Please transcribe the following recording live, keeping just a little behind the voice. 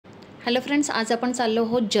Hello friends, आज आपण चाललो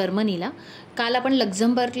आहोत जर्मनीला. काल आपण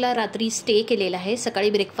लक्झमबर्गला रात्री स्टे केलेला आहे. सकाळी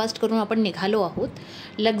ब्रेकफास्ट करून आपण निघालो आहोत.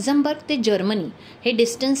 लक्झमबर्ग ते जर्मनी हे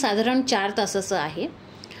डिस्टन्स साधारण 4 तासाचं आहे.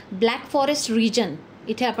 ब्लॅक फॉरेस्ट रिजन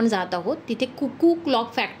इथे आपण जात आहोत. तिथे कुकू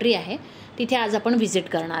क्लॉक फॅक्टरी आहे. तिथे आज आपण व्हिजिट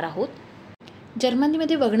करणार आहोत.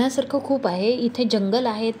 जर्मनीमध्ये बघण्यासारखं खूप आहे. इथे जंगल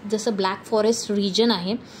आहेत, जसं ब्लॅक फॉरेस्ट रिजन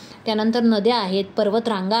आहे. त्यानंतर नद्या आहेत,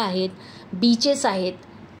 पर्वतरांगा आहेत, बीचेस आहेत.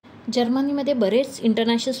 जर्मनीमध्ये बरेच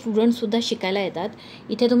इंटरनॅशनल स्टुडंटसुद्धा शिकायला येतात.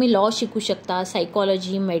 इथे तुम्ही लॉ शिकू शकता,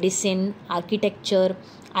 psychology, medicine, architecture,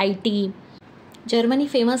 IT. Germany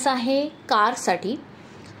famous आहे कारसाठी.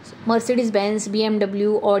 Mercedes Benz,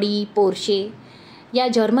 BMW, Audi, Porsche या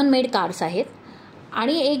जर्मन मेड कार्स आहेत.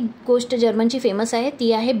 आणि एक गोष्ट जर्मनची फेमस आहे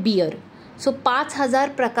ती आहे बियर. 5000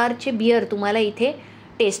 प्रकारचे बियर तुम्हाला इथे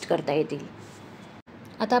टेस्ट करता येतील.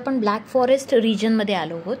 आता आपण ब्लॅक फॉरेस्ट रिजनमध्ये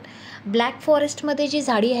आलो आहोत. ब्लॅक फॉरेस्टमध्ये जी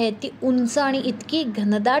झाडी आहेत ती उंच आणि इतकी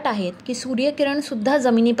घनदाट आहेत की सूर्यकिरणसुद्धा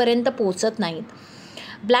जमिनीपर्यंत पोहोचत नाहीत.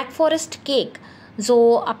 ब्लॅक फॉरेस्ट केक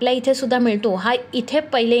जो आपल्या इथे सुद्धा मिळतो, हा इथे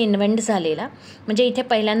पहिले इन्व्हेंट झालेला, म्हणजे इथे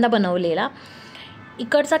पहिल्यांदा बनवलेला.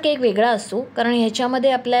 इकडचा केक वेगळा असतो कारण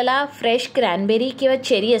ह्याच्यामध्ये आपल्याला फ्रेश क्रॅनबेरी किंवा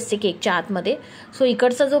चेरी असते केकच्या आतमध्ये.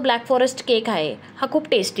 इकडचा जो ब्लॅक फॉरेस्ट केक आहे हा खूप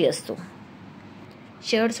टेस्टी असतो.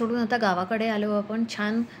 शहर सोडून आता गावाकडे आलो आपण.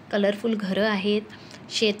 छान कलरफुल घरं आहेत,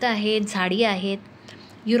 शेतं आहेत, झाडी आहेत.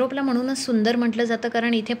 युरोपला म्हणूनच सुंदर म्हटलं जातं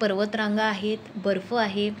कारण इथे पर्वतरांगा आहेत, बर्फ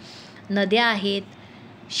आहे, नद्या आहेत,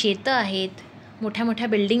 शेतं आहेत, मोठ्या मोठ्या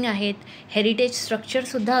बिल्डिंग आहेत. हेरिटेज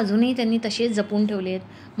स्ट्रक्चरसुद्धा अजूनही त्यांनी तसेच जपून ठेवले आहेत.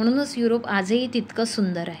 म्हणूनच युरोप आजही तितकंच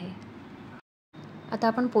सुंदर आहे. आता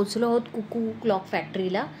आपण पोचलो आहोत कुकू क्लॉक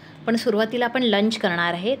फॅक्टरीला. पण सुरुवातीला आपण लंच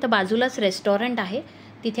करणार आहे. तर बाजूलाच रेस्टॉरंट आहे,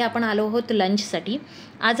 तिथे आपण आलो आहोत लंचसाठी.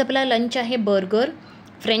 आज आपला लंच आहे बर्गर,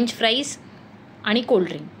 फ्रेंच फ्राईज आणि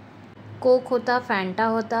कोल्ड्रिंक. कोक होता, फॅन्टा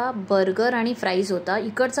होता, बर्गर आणि फ्राईज होता.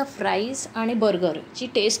 इकडचा फ्राईज आणि बर्गरची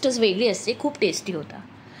टेस्टच वेगळी असते, खूप टेस्टी होता.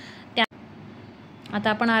 आता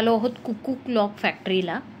आपण आलो आहोत कुकू क्लॉक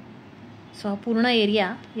फॅक्टरीला. हा पूर्ण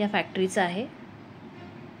एरिया या फॅक्टरीचा आहे.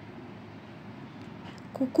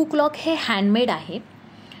 कुकू क्लॉक हे हँडमेड आहे.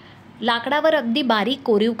 लाकडावर अगदी बारीक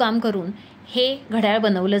कोरीव काम करून हे घड्याळ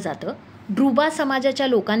बनवलं जातं. ड्रुबा समाजाच्या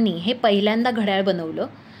लोकांनी हे पहिल्यांदा घड्याळ बनवलं.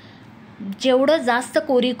 जेवढं जास्त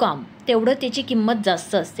कोरीव काम तेवढं त्याची किंमत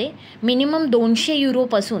जास्त असते. मिनिमम 200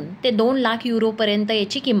 युरोपासून ते 2 लाख युरोपर्यंत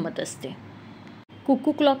याची किंमत असते.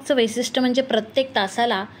 कुकू क्लॉकचं वैशिष्ट्य म्हणजे प्रत्येक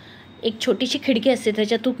तासाला एक छोटीशी खिडकी असते,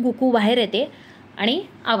 त्याच्यातून कुकू बाहेर येते आणि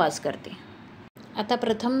आवाज करते. आता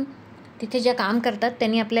प्रथम तिथे ज्या काम करतात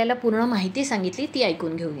त्यांनी आपल्याला पूर्ण माहिती सांगितली, ती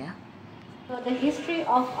ऐकून घेऊया. So the history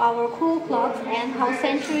of our cool clocks and how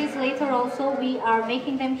centuries later also we are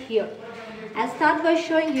making them here. I'll start by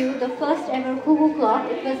showing you the first ever Cuckoo clock.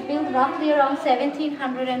 It was built roughly around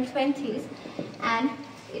 1720s and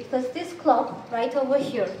it was this clock right over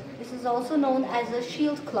here. This is also known as a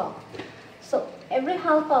shield clock. So every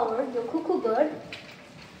half hour your cuckoo bird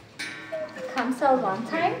comes out one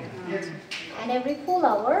time and every full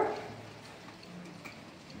hour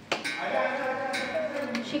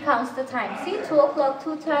she counts the time. See, 2 o'clock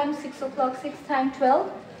 2 times, 6 o'clock 6 times,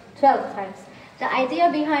 12 times. The idea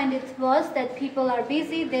behind it was that people are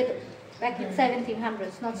busy. They back in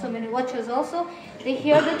 1700s, not so many watches also. They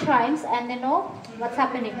hear the chimes and they know what's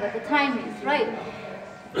happening, what the time is, right?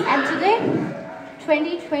 And today,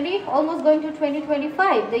 2020, almost going to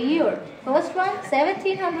 2025, the year. First one,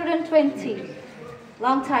 1720.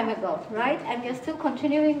 Long time ago, right? And we are still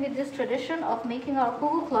continuing with this tradition of making our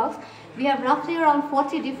cuckoo clocks. We have roughly around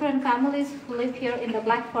 40 different families who live here in the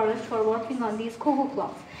Black Forest who are working on these cuckoo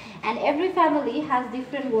clocks. And every family has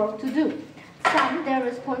different work to do. Some, they are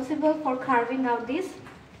responsible for carving out this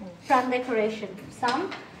front decoration. Some,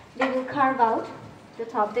 they will carve out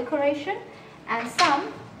the top decoration. And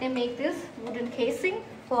some, they make this wooden casing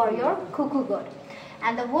for your cuckoo bird.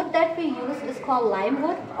 And the wood that we use is called lime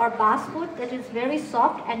wood or basswood, that is very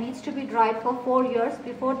soft and needs to be dried for 4 years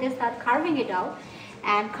before they start carving it out.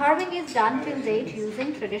 And carving is done till date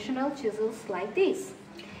using traditional chisels like these.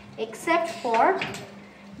 Except for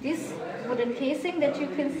this wooden casing that you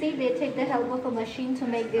can see, they take the help of a machine to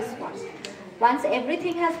make this one. Once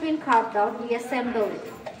everything has been carved out, we assemble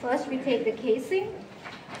it. First we take the casing,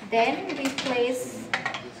 then we place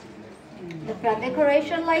the front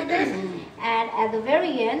decoration like this, and at the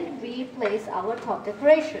very end we place our top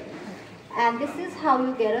decoration. And this is how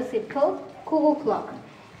you get a simple cuckoo clock.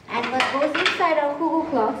 And what goes inside our cuckoo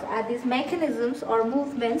clocks are these mechanisms or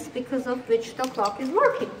movements because of which the clock is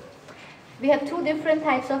working. We have 2 different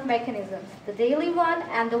types of mechanisms, the daily one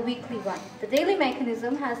and the weekly one. The daily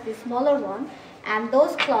mechanism has the smaller one, and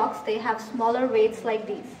those clocks, they have smaller weights like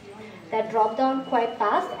these. that drop down quite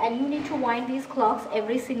fast, and you need to wind these clocks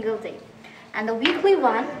every single day. And the weekly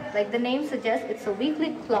one, like the name suggests, it's a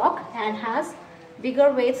weekly clock and has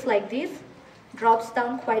bigger weights like this, drops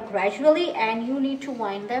down quite gradually, and you need to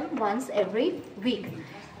wind them once every week.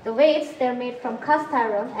 The weights, they're made from cast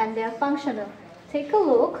iron and they're functional. Take a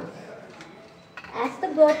look. As the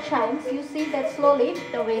bird chimes, you see that slowly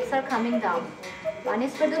the weights are coming down. One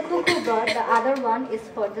is for the cuckoo bird, the other one is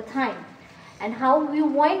for the time. And how we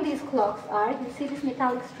wind these clocks are, you see this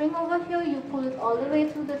metallic string over here, you pull it all the way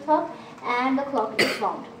to the top and the clock is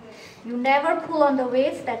wound. You never pull on the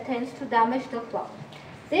weights, that tends to damage the clock.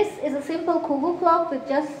 This is a simple cuckoo clock with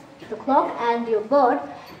just the clock and your bird.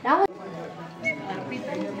 Now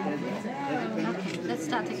let's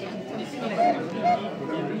start again.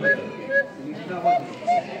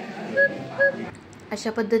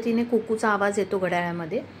 अशा पद्धतीने कुकूचा आवाज येतो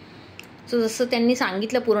घड्याळामध्ये. So जसं त्यांनी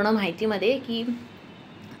सांगितलं पूर्ण माहितीमध्ये की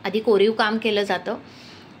आधी कोरीव काम केलं जातं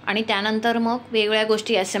आणि त्यानंतर मग वेगवेगळ्या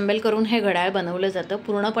गोष्टी असेंबल करून हे घड्याळ बनवलं जातं.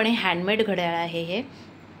 पूर्णपणे हँडमेड घड्याळ आहे हे,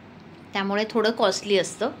 त्यामुळे थोडं कॉस्टली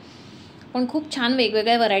असतं, पण खूप छान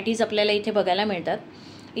वेगवेगळ्या व्हरायटीज आपल्याला इथे बघायला मिळतात.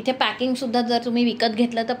 इथे पॅकिंगसुद्धा जर तुम्ही विकत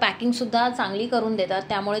घेतलं तर पॅकिंगसुद्धा चांगली करून देतात,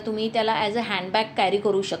 त्यामुळे तुम्ही त्याला ॲज अ हँडबॅग कॅरी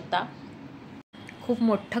करू शकता. खूप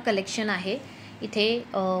मोठं कलेक्शन आहे इथे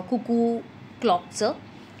कुकू क्लॉकचं.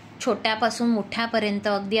 छोट्यापासून मोठ्यापर्यंत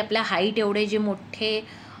अगदी आपल्या हाईट एवढे जे मोठे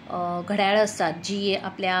घड्याळं असतात, जी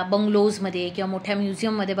आपल्या बंगलोजमध्ये किंवा मोठ्या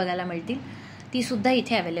म्युझियममध्ये बघायला मिळतील, तीसुद्धा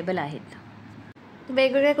इथे अवेलेबल आहेत.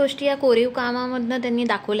 वेगवेगळ्या गोष्टी या कोरीव कामामधनं त्यांनी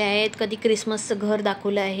दाखवल्या आहेत. कधी क्रिसमसचं घर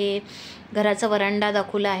दाखवलं आहे, घराचा वरांडा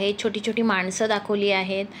दाखवला आहे, छोटी छोटी माणसं दाखवली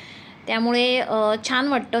आहेत, त्यामुळे छान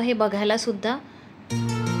वाटतं हे बघायलासुद्धा.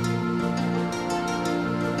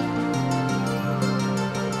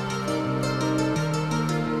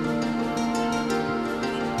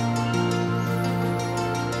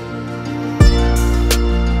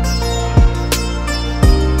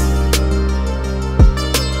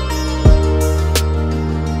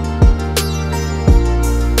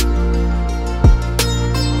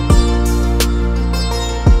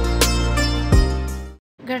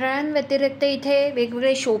 घड्याळांव्यतिरिक्त इथे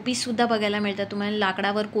वेगवेगळे शोपीससुद्धा बघायला मिळतात तुम्हाला.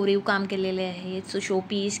 लाकडावर कोरीव काम केलेले आहेत, सो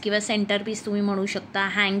शोपीस किंवा सेंटर पीस तुम्ही म्हणू शकता.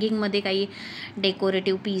 हँगिंगमध्ये काही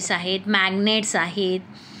डेकोरेटिव्ह पीस आहेत, मॅग्नेट्स आहेत.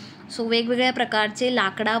 सो वेगवेगळ्या प्रकारचे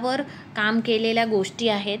लाकडावर काम केलेल्या गोष्टी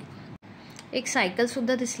आहेत. एक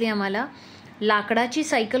सायकलसुद्धा दिसली आम्हाला, लाकडाची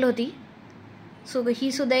सायकल होती. सो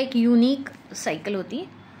ही सुद्धा एक युनिक सायकल होती.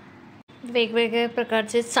 वेगवेगळ्या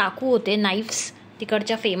प्रकारचे चाकू होते, नाईफ्स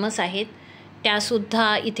तिकडच्या फेमस आहेत,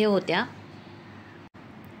 त्यासुद्धा इथे होत्या.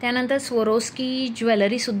 त्यानंतर स्वरोस्की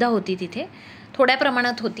ज्वेलरीसुद्धा होती तिथे, थोड्या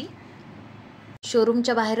प्रमाणात होती.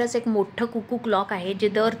 शोरूमच्या बाहेरच एक मोठं कुकू क्लॉक आहे, जे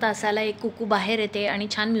दर तासाला एक कुकू बाहेर येते आणि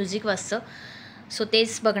छान म्युझिक वाजतं. सो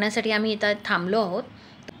तेच बघण्यासाठी आम्ही इथं थांबलो आहोत.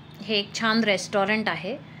 हे एक छान रेस्टॉरंट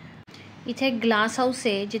आहे. इथे एक ग्लास हाऊस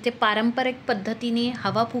आहे, जिथे पारंपरिक पद्धतीने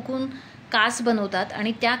हवा फुकून काच बनवतात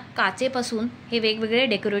आणि त्या काचेपासून हे वेगवेगळे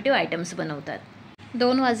डेकोरेटिव्ह आयटम्स बनवतात.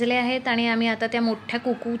 2 वाजले आहेत आणि आम्ही आता त्या मोठ्या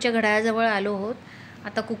कुकूच्या घड्याळाजवळ आलो आहोत.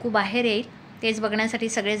 आता कुकू बाहेर येईल तेच बघण्यासाठी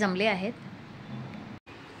सगळे जमले आहेत.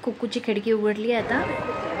 कुकूची खिडकी उघडली आता.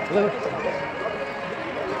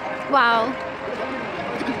 वाव,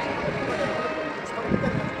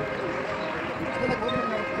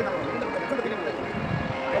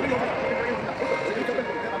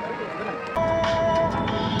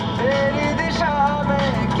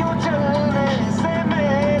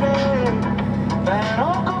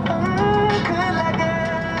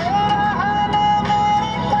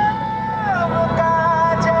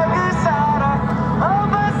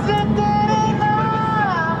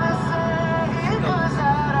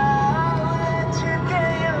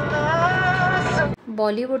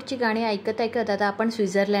 बॉलिवूडची गाणी ऐकत ऐकत आता आपण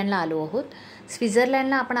स्वित्झर्लंडला आलो आहोत.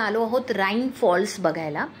 स्वित्झर्लंडला आपण आलो आहोत राईन फॉल्स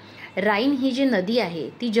बघायला. राईन ही जी नदी आहे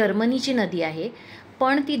ती जर्मनीची नदी आहे,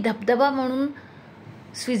 पण ती धबधबा म्हणून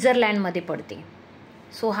स्वित्झर्लंडमध्ये पडते.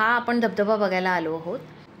 सो हा आपण धबधबा बघायला आलो आहोत.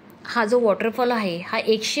 हा जो वॉटरफॉल आहे हा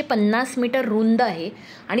 150 मीटर रुंद आहे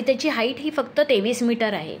आणि त्याची हाईट ही फक्त 23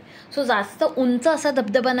 मीटर आहे. सो जास्त उंच असा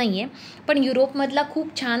धबधबा नाही आहे, पण युरोपमधला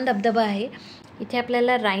खूप छान धबधबा आहे. इथे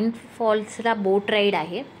आपल्याला राईन फॉल्सला बोट राईड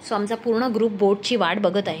आहे. सो आमचा पूर्ण ग्रुप बोटची वाट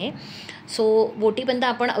बघत आहे. सो बोटीपर्यंत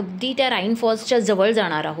आपण अगदी त्या राईन फॉल्सच्या जवळ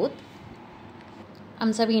जाणार आहोत.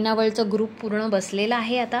 आमचा भिनावळचा ग्रुप पूर्ण बसलेला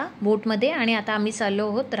आहे आता बोटमध्ये आणि आता आम्ही चाललो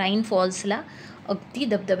आहोत राईन फॉल्सला, अगदी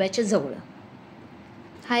धबधब्याच्या जवळ.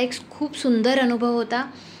 हा एक खूप सुंदर अनुभव होता.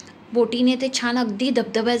 बोटीने ते छान अगदी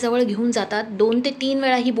धबधब्याजवळ घेऊन जातात. 2 ते 3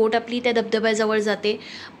 वेळा ही बोट आपली त्या धबधब्याजवळ जाते.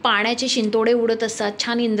 पाण्याचे शिंतोडे उडत असतात,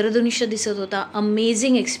 छान इंद्रधनुष्य दिसत होता.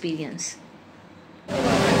 Amazing experience.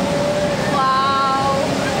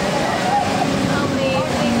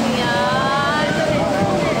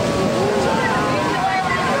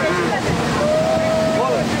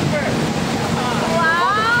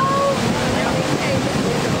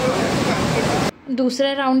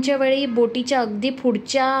 दुसऱ्या राऊंडच्या वेळी बोटीच्या अगदी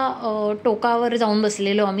पुढच्या टोकावर जाऊन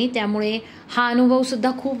बसलेलो आम्ही, त्यामुळे हा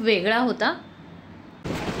अनुभवसुद्धा खूप वेगळा होता.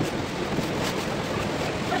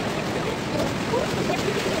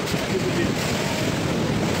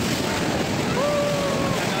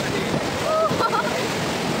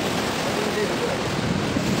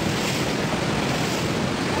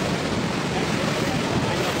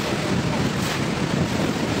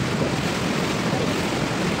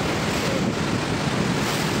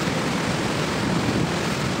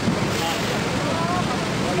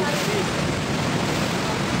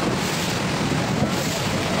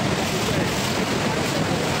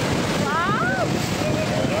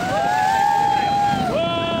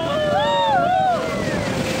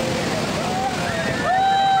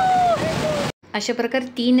 अशा प्रकारे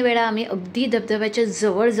 3 वेळा आम्ही अगदी धबधब्याच्या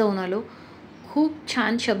जवळ जाऊन आलो. खूप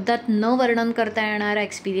छान, शब्दात न वर्णन करता येणारा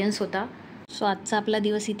एक्सपिरियन्स होता. सो आजचा आपला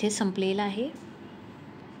दिवस इथे संपलेला आहे.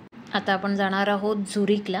 आता आपण जाणार आहोत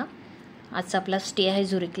झुरिकला. आजचा आपला स्टे आहे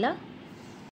झुरिकला.